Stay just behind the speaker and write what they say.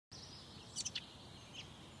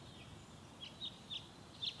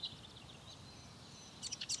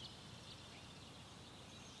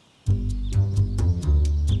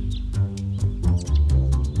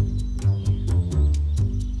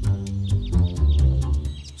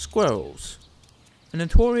Squirrels. A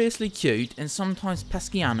notoriously cute and sometimes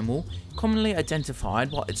pesky animal, commonly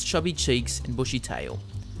identified by its chubby cheeks and bushy tail.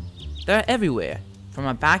 They are everywhere, from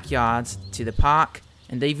our backyards to the park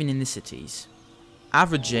and even in the cities.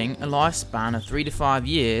 Averaging a lifespan of 3 to 5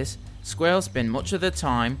 years, squirrels spend much of their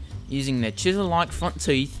time using their chisel-like front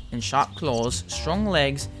teeth and sharp claws, strong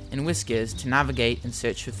legs and whiskers to navigate and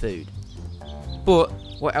search for food. But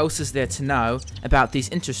what else is there to know about these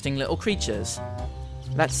interesting little creatures?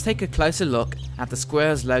 Let's take a closer look at the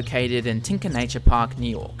squirrels located in Tinker Nature Park, New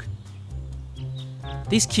York.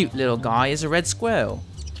 This cute little guy is a red squirrel,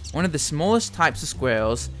 one of the smallest types of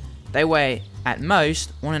squirrels. They weigh at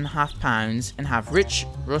most 1.5 pounds and have rich,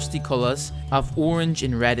 rusty colours of orange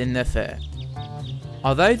and red in their fur.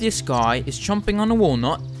 Although this guy is chomping on a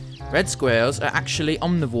walnut, red squirrels are actually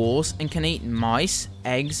omnivores and can eat mice,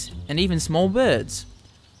 eggs, and even small birds.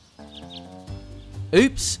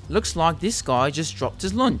 Oops, looks like this guy just dropped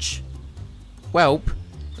his lunch. Welp,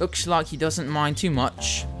 looks like he doesn't mind too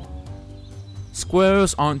much.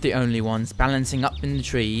 Squirrels aren't the only ones balancing up in the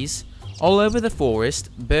trees. All over the forest,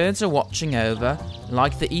 birds are watching over,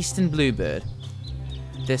 like the eastern bluebird,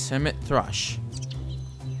 this hermit thrush,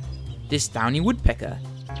 this downy woodpecker,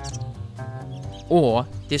 or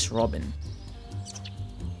this robin.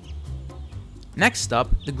 Next up,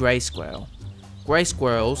 the grey squirrel. Grey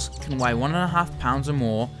squirrels can weigh 1.5 pounds or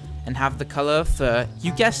more and have the colour of fur,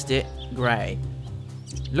 you guessed it, grey.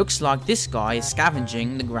 Looks like this guy is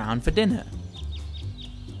scavenging the ground for dinner.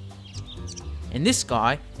 And this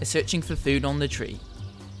guy is searching for food on the tree.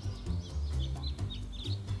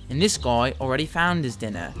 And this guy already found his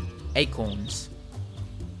dinner, acorns.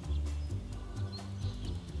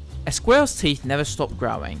 A squirrel's teeth never stop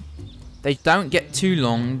growing. They don't get too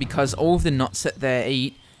long because all of the nuts that they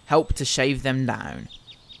eat help to shave them down.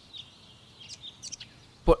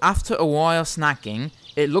 But after a while snacking,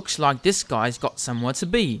 it looks like this guy's got somewhere to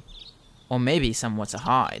be. Or maybe somewhere to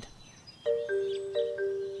hide.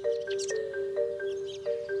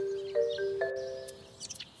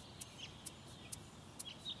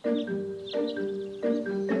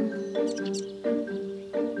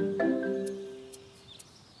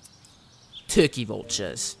 Turkey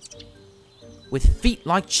vultures. With feet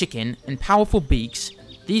like chicken and powerful beaks,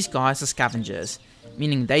 these guys are scavengers,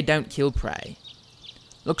 meaning they don't kill prey.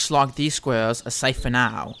 Looks like these squirrels are safe for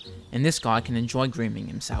now, and this guy can enjoy grooming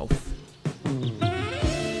himself.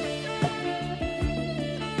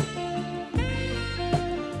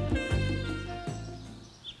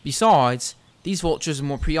 Besides, these vultures are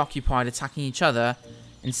more preoccupied attacking each other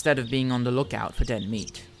instead of being on the lookout for dead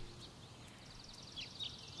meat.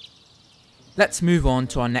 Let's move on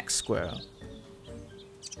to our next squirrel.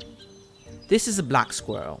 This is a black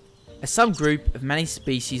squirrel, a subgroup of many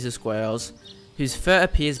species of squirrels whose fur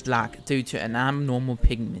appears black due to an abnormal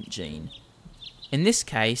pigment gene. In this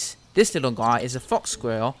case, this little guy is a fox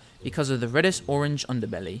squirrel because of the reddish orange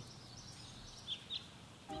underbelly.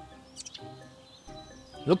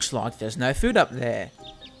 Looks like there's no food up there.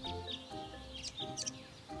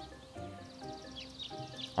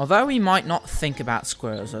 Although we might not think about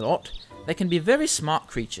squirrels a lot, they can be very smart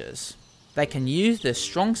creatures. They can use their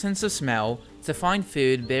strong sense of smell to find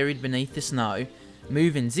food buried beneath the snow,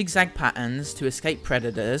 move in zigzag patterns to escape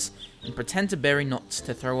predators, and pretend to bury nuts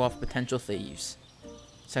to throw off potential thieves.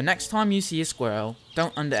 So next time you see a squirrel,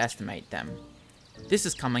 don't underestimate them. This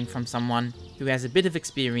is coming from someone who has a bit of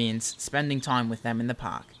experience spending time with them in the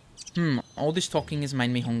park. All this talking has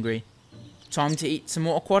made me hungry. Time to eat some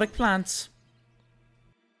more aquatic plants.